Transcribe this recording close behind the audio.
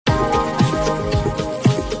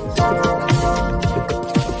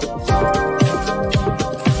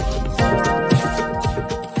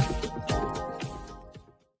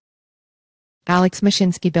Alex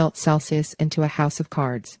Mashinsky built Celsius into a house of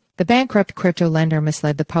cards. The bankrupt crypto lender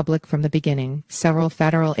misled the public from the beginning, several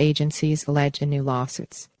federal agencies allege in new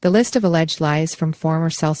lawsuits. The list of alleged lies from former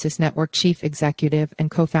Celsius Network chief executive and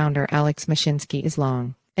co-founder Alex Mashinsky is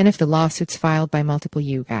long, and if the lawsuits filed by multiple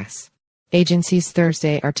U.S. agencies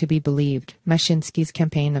Thursday are to be believed, Mashinsky's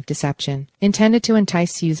campaign of deception, intended to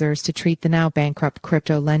entice users to treat the now bankrupt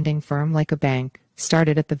crypto lending firm like a bank,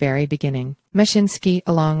 started at the very beginning. Mashinsky,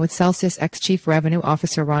 along with Celsius ex-chief revenue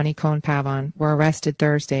officer Roni Cohen-Pavon, were arrested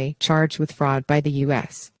Thursday, charged with fraud by the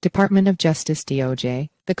U.S. Department of Justice (DOJ).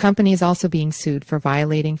 The company is also being sued for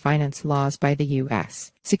violating finance laws by the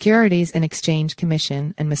U.S. Securities and Exchange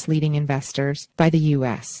Commission and misleading investors by the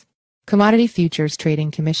U.S. Commodity Futures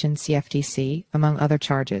Trading Commission (CFTC), among other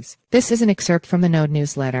charges. This is an excerpt from the Node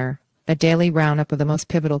newsletter, a daily roundup of the most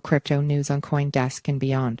pivotal crypto news on CoinDesk and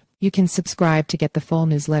beyond. You can subscribe to get the full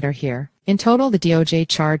newsletter here. In total, the DOJ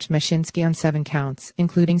charged Mashinsky on 7 counts,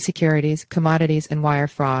 including securities, commodities, and wire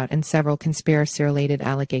fraud, and several conspiracy-related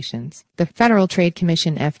allegations. The Federal Trade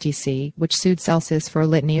Commission (FTC), which sued Celsius for a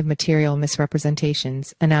litany of material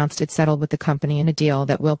misrepresentations, announced it settled with the company in a deal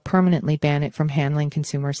that will permanently ban it from handling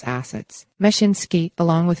consumers' assets. Mashinsky,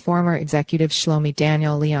 along with former executives Shlomi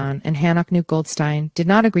Daniel Leon and Hanok Newt Goldstein, did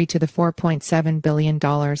not agree to the $4.7 billion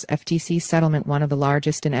FTC settlement, one of the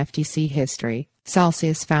largest in FTC history.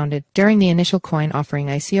 Celsius, founded during the initial coin offering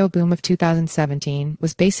ICO boom of 2017,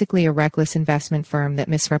 was basically a reckless investment firm that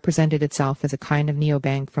misrepresented itself as a kind of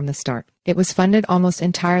neobank from the start. It was funded almost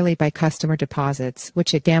entirely by customer deposits,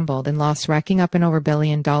 which it gambled and lost, racking up an over $1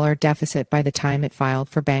 billion deficit by the time it filed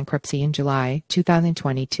for bankruptcy in July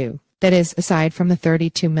 2022. That is, aside from the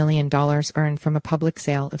 $32 million earned from a public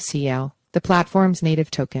sale of CL, the platform's native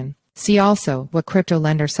token. See also what crypto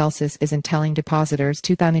lender Celsius isn't telling depositors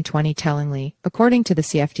 2020. Tellingly, according to the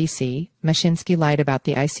CFTC, Mashinsky lied about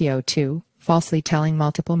the ICO too, falsely telling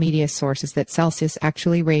multiple media sources that Celsius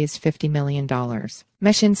actually raised $50 million.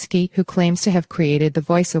 Mashinsky, who claims to have created the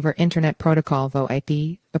voice-over internet protocol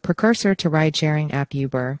VoIP, a precursor to ride-sharing app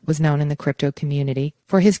Uber, was known in the crypto community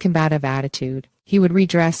for his combative attitude. He would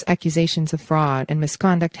redress accusations of fraud and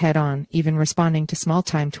misconduct head-on, even responding to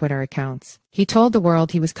small-time Twitter accounts. He told the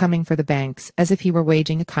world he was coming for the banks, as if he were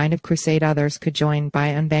waging a kind of crusade others could join by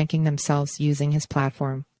unbanking themselves using his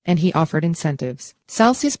platform. And he offered incentives.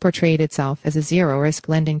 Celsius portrayed itself as a zero-risk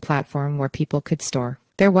lending platform where people could store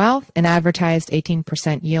their wealth and advertised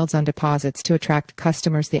 18% yields on deposits to attract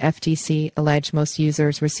customers. The FTC alleged most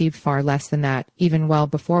users received far less than that, even well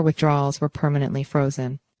before withdrawals were permanently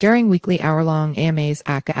frozen. During weekly hour-long AMAs,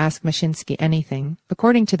 ACA asked Mashinsky anything.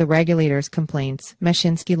 According to the regulator's complaints,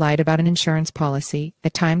 Mashinsky lied about an insurance policy,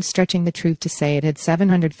 at times stretching the truth to say it had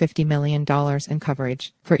 $750 million in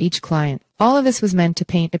coverage for each client. All of this was meant to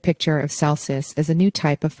paint a picture of Celsius as a new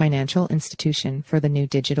type of financial institution for the new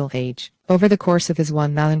digital age. Over the course of his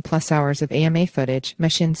 1,000+ hours of AMA footage,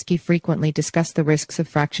 Mashinsky frequently discussed the risks of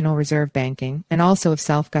fractional reserve banking and also of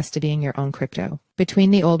self-custodying your own crypto. Between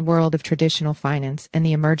the old world of traditional finance and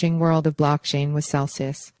the emerging world of blockchain was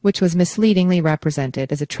Celsius, which was misleadingly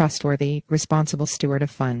represented as a trustworthy, responsible steward of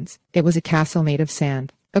funds. It was a castle made of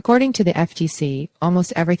sand. According to the FTC,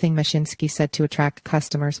 almost everything Mashinsky said to attract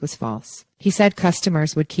customers was false. He said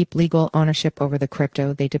customers would keep legal ownership over the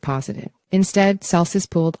crypto they deposited. Instead, Celsius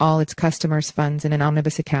pooled all its customers' funds in an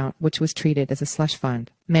omnibus account, which was treated as a slush fund.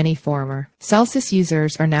 Many former Celsius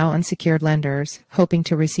users are now unsecured lenders, hoping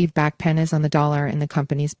to receive back pennies on the dollar in the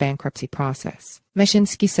company's bankruptcy process.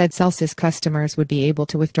 Mashinsky said Celsius customers would be able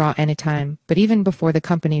to withdraw anytime, but even before the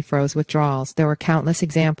company froze withdrawals, there were countless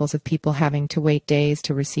examples of people having to wait days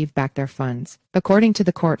to receive back their funds. According to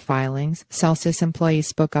the court filings, Celsius employees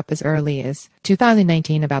spoke up as early as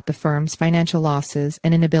 2019 about the firm's financial losses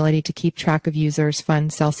and inability to keep track of users'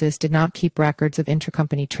 funds. Celsius did not keep records of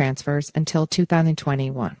intracompany transfers until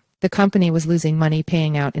 2021. The company was losing money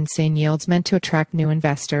paying out insane yields meant to attract new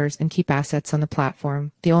investors and keep assets on the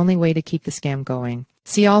platform, the only way to keep the scam going.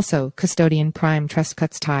 See also, Custodian Prime Trust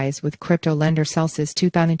cuts ties with crypto lender Celsius.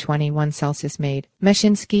 2021 Celsius made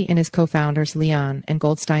Mashinsky and his co-founders Leon and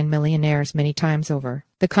Goldstein millionaires many times over.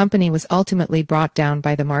 The company was ultimately brought down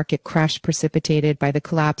by the market crash precipitated by the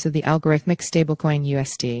collapse of the algorithmic stablecoin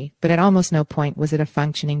USD, but at almost no point was it a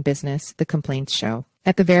functioning business, the complaints show.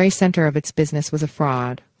 At the very center of its business was a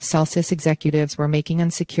fraud. Celsius executives were making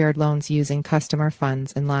unsecured loans using customer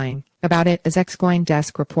funds and lying about it, as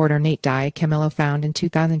ex-CoinDesk reporter Nate Dye Camillo found in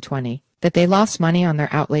 2020. that they lost money on their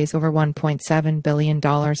outlays over $1.7 billion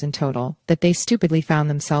in total, that they stupidly found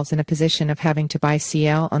themselves in a position of having to buy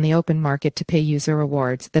CL on the open market to pay user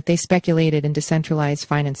rewards, that they speculated in decentralized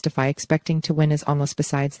finance DeFi expecting to win is almost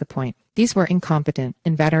besides the point. These were incompetent,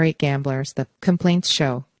 inveterate gamblers, the complaints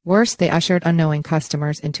show. Worse, they ushered unknowing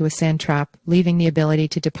customers into a sand trap, leaving the ability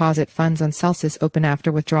to deposit funds on Celsius open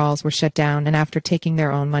after withdrawals were shut down and after taking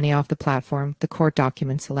their own money off the platform, the court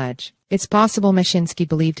documents allege. It's possible Mashinsky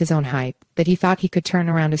believed his own hype, that he thought he could turn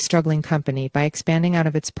around a struggling company by expanding out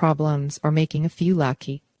of its problems or making a few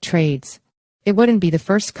lucky trades. It wouldn't be the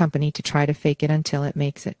first company to try to fake it until it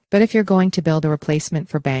makes it. But if you're going to build a replacement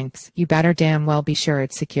for banks, you better damn well be sure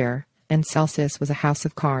it's secure. And Celsius was a house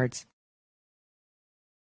of cards.